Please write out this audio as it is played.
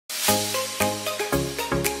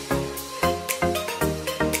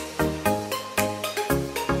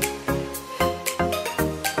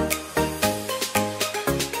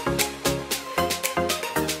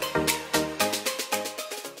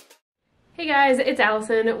guys, it's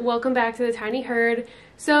Allison. Welcome back to the Tiny Herd.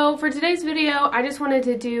 So for today's video, I just wanted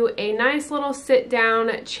to do a nice little sit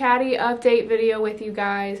down chatty update video with you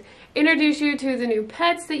guys, introduce you to the new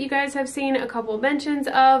pets that you guys have seen a couple mentions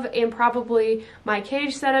of and probably my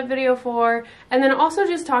cage setup video for, and then also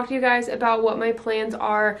just talk to you guys about what my plans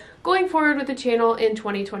are going forward with the channel in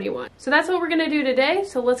 2021. So that's what we're going to do today,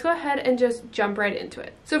 so let's go ahead and just jump right into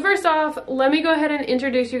it. So first off, let me go ahead and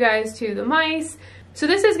introduce you guys to the mice. So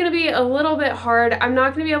this is going to be a little bit hard. I'm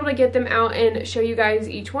not going to be able to get them out and show you guys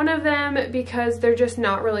each one of them because they're just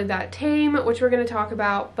not really that tame, which we're going to talk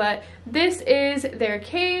about. But this is their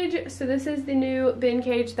cage. So this is the new bin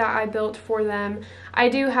cage that I built for them. I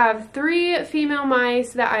do have 3 female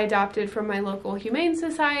mice that I adopted from my local humane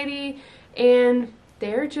society, and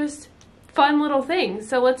they're just fun little things.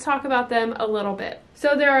 So let's talk about them a little bit.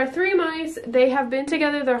 So there are 3 mice. They have been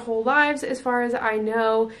together their whole lives as far as I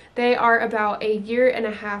know. They are about 1.5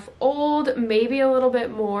 years old, maybe a little bit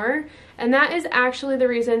more. And that is actually the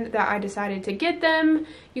reason that I decided to get them.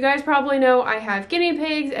 You guys probably know I have guinea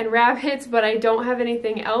pigs and rabbits, but I don't have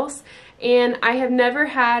anything else. And I have never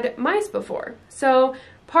had mice before. So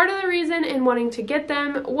part of the reason in wanting to get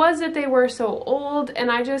them was that they were so old, and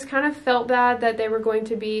I just kind of felt bad that they were going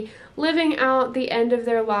to be living out the end of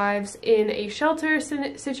their lives in a shelter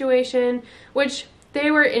situation, which they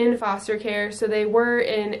were in foster care, so they were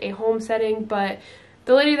in a home setting, but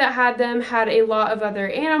the lady that had them had a lot of other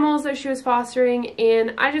animals that she was fostering,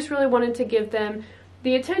 and I just really wanted to give them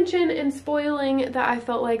the attention and spoiling that I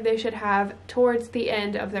felt like they should have towards the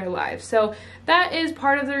end of their lives. So that is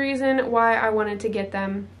part of the reason why I wanted to get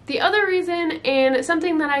them. The other reason, and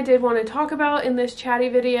something that I did want to talk about in this chatty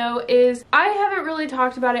video, is I haven't really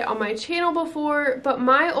talked about it on my channel before, but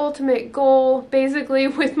my ultimate goal basically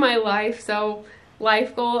with my life, so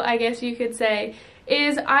life goal I guess you could say,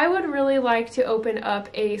 is I would really like to open up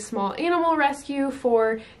a small animal rescue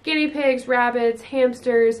for guinea pigs, rabbits,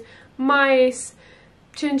 hamsters, mice,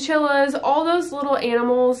 chinchillas, all those little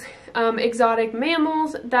animals, exotic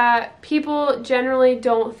mammals that people generally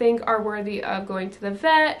don't think are worthy of going to the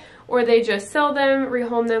vet, or they just sell them,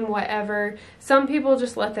 rehome them, whatever. Some people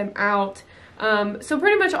just let them out. So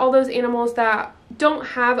pretty much all those animals that don't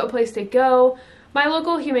have a place to go. My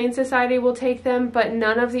local humane society will take them, but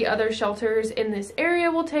none of the other shelters in this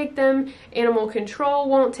area will take them. Animal control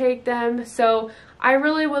won't take them. So I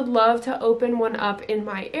really would love to open one up in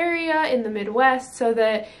my area in the Midwest so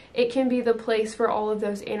that it can be the place for all of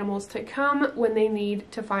those animals to come when they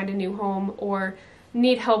need to find a new home or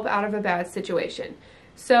need help out of a bad situation.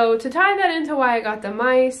 So to tie that into why I got the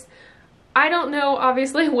mice, I don't know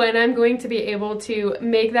obviously when I'm going to be able to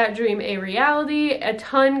make that dream a reality. A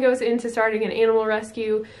ton goes into starting an animal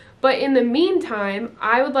rescue, but in the meantime,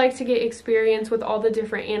 I would like to get experience with all the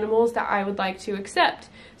different animals that I would like to accept.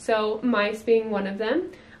 So mice being one of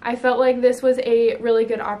them. I felt like this was a really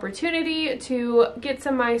good opportunity to get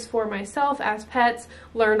some mice for myself as pets,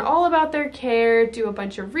 learn all about their care, do a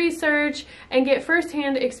bunch of research, and get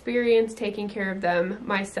firsthand experience taking care of them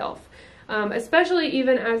myself. Especially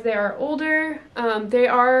even as they are older, they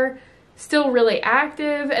are still really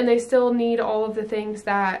active and they still need all of the things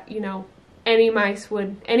that, you know, any mouse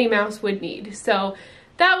would need. So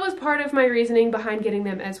that was part of my reasoning behind getting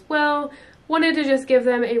them as well. Wanted to just give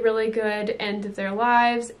them a really good end of their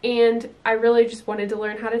lives, and I really just wanted to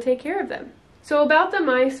learn how to take care of them. So about the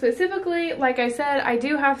mice specifically, like I said, I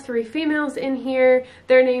do have 3 females in here.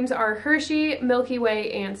 Their names are Hershey, Milky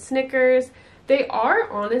Way, and Snickers. They are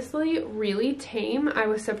honestly really tame. I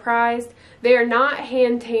was surprised. They are not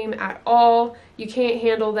hand tame at all. You can't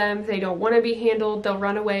handle them. They don't want to be handled. They'll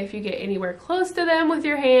run away if you get anywhere close to them with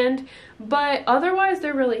your hand. But otherwise,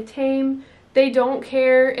 they're really tame. They don't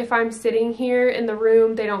care if I'm sitting here in the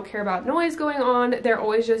room. They don't care about noise going on. They're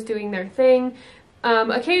always just doing their thing.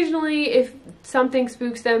 Occasionally, if something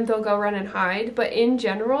spooks them, they'll go run and hide. But in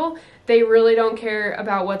general, they really don't care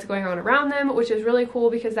about what's going on around them, which is really cool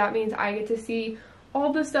because that means I get to see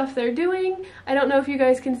all the stuff they're doing. I don't know if you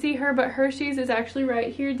guys can see her, but Hershey's is actually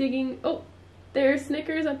right here digging. Oh, there's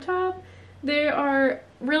Snickers up top. They are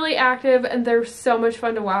really active and they're so much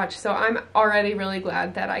fun to watch. So I'm already really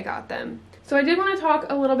glad that I got them. So I did want to talk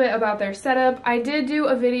a little bit about their setup. I did do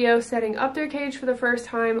a video setting up their cage for the first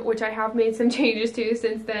time, which I have made some changes to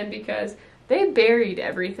since then because they buried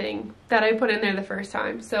everything that I put in there the first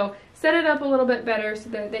time. So set it up a little bit better so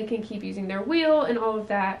that they can keep using their wheel and all of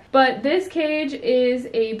that. But this cage is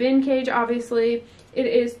a bin cage, obviously. It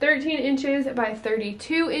is 13 inches by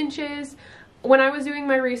 32 inches. When I was doing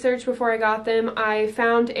my research before I got them, I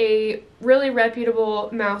found a really reputable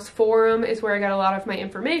mouse forum is where I got a lot of my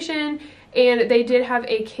information, and they did have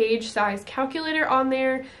a cage size calculator on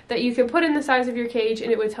there that you could put in the size of your cage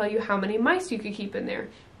and it would tell you how many mice you could keep in there.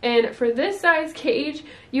 And for this size cage,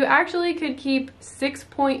 you actually could keep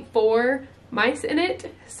 6.4 mice in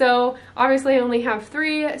it. So obviously I only have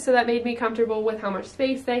 3, so that made me comfortable with how much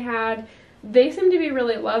space they had. They seem to be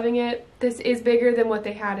really loving it. This is bigger than what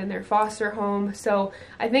they had in their foster home, so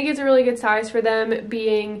I think it's a really good size for them,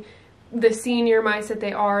 being the senior mice that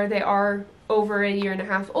they are. They are over 1.5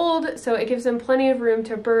 years old, so it gives them plenty of room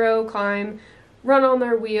to burrow, climb, run on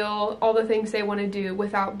their wheel, all the things they want to do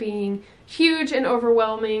without being huge and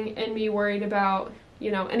overwhelming and be worried about,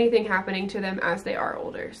 you know, anything happening to them as they are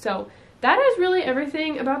older. So that is really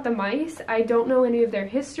everything about the mice. I don't know any of their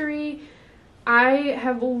history. I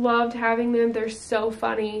have loved having them. They're so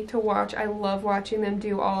funny to watch. I love watching them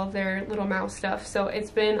do all of their little mouse stuff, so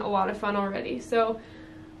it's been a lot of fun already. So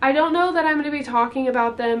I don't know that I'm going to be talking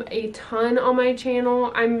about them a ton on my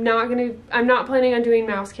channel. I'm not planning on doing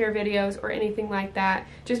mouse care videos or anything like that,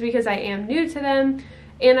 just because I am new to them,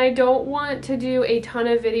 and I don't want to do a ton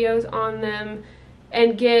of videos on them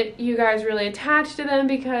and get you guys really attached to them,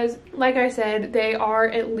 because like I said, they are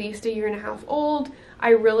at least 1.5 years old. I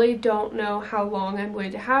really don't know how long I'm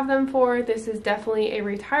going to have them for. This is definitely a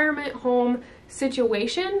retirement home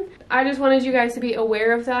situation. I just wanted you guys to be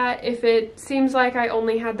aware of that. If it seems like I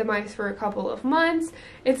only had the mice for a couple of months,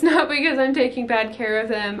 it's not because I'm taking bad care of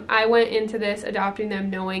them. I went into this adopting them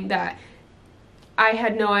knowing that I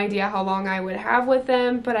had no idea how long I would have with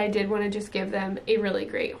them, but I did want to just give them a really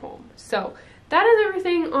great home. So that is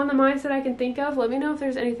everything on the mice that I can think of. Let me know if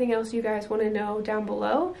there's anything else you guys want to know down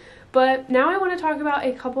below. But now I want to talk about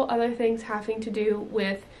a couple other things having to do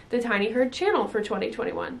with the Tiny Herd channel for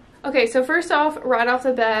 2021. Okay, so first off, right off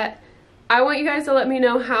the bat, I want you guys to let me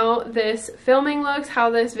know how this filming looks, how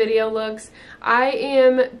this video looks. I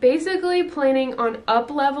am basically planning on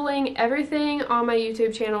up-leveling everything on my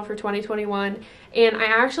YouTube channel for 2021, and I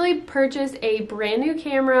actually purchased a brand new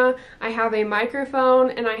camera. I have a microphone,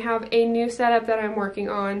 and I have a new setup that I'm working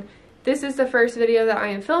on. This is the first video that I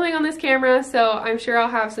am filming on this camera, so I'm sure I'll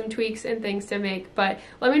have some tweaks and things to make, but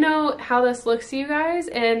let me know how this looks to you guys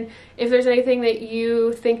and if there's anything that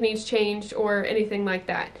you think needs changed or anything like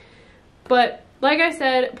that. But like I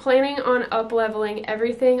said, planning on up-leveling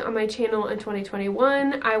everything on my channel in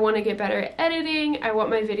 2021. I want to get better at editing, I want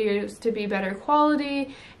my videos to be better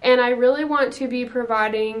quality, and I really want to be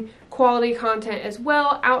providing quality content as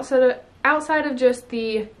well outside of just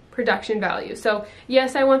the production value. So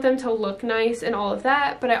yes, I want them to look nice and all of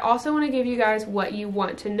that, but I also want to give you guys what you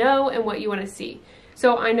want to know and what you want to see.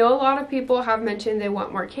 So I know a lot of people have mentioned they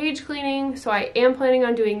want more cage cleaning, so I am planning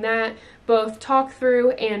on doing that, both talk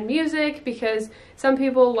through and music, because some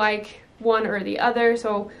people like one or the other,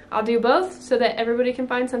 so I'll do both so that everybody can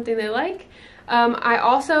find something they like. I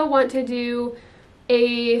also want to do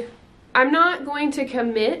I'm not going to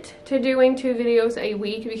commit to doing 2 videos a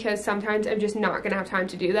week because sometimes I'm just not going to have time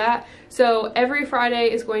to do that. So every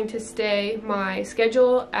Friday is going to stay my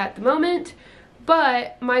schedule at the moment,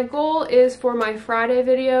 but my goal is for my Friday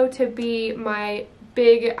video to be my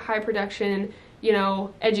big high production, you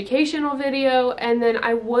know, educational video, and then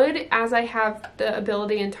I would, as I have the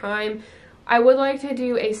ability and time, I would like to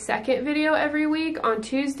do a second video every week on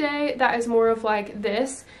Tuesday that is more of like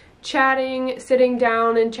this, chatting, sitting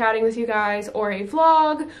down and chatting with you guys, or a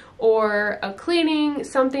vlog or a cleaning,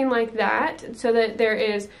 something like that, so that there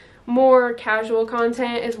is more casual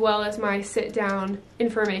content as well as my sit down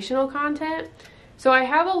informational content. So I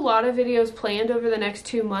have a lot of videos planned over the next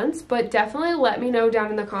 2 months, but definitely let me know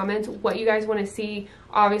down in the comments what you guys want to see.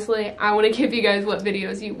 Obviously, I want to give you guys what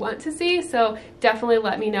videos you want to see, so definitely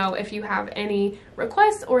let me know if you have any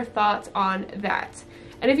requests or thoughts on that.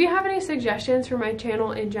 And if you have any suggestions for my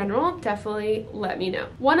channel in general, definitely let me know.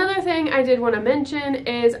 One other thing I did want to mention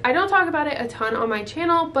is I don't talk about it a ton on my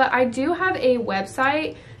channel, but I do have a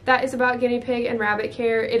website that is about guinea pig and rabbit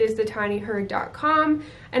care. It is thetinyherd.com,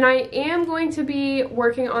 and I am going to be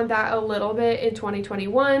working on that a little bit in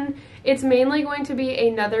 2021. It's mainly going to be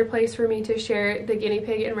another place for me to share the guinea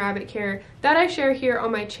pig and rabbit care that I share here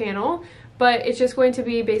on my channel, but it's just going to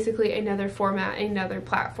be basically another format, another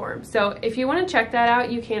platform. So if you want to check that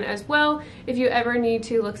out, you can as well if you ever need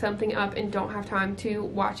to look something up and don't have time to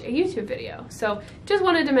watch a YouTube video. So just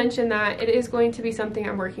wanted to mention that it is going to be something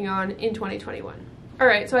I'm working on in 2021.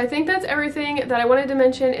 Alright, so I think that's everything that I wanted to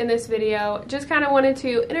mention in this video. Just kind of wanted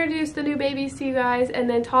to introduce the new babies to you guys and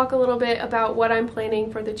then talk a little bit about what I'm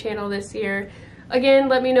planning for the channel this year. Again,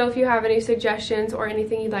 let me know if you have any suggestions or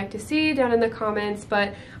anything you'd like to see down in the comments,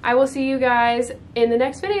 but I will see you guys in the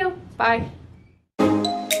next video. Bye!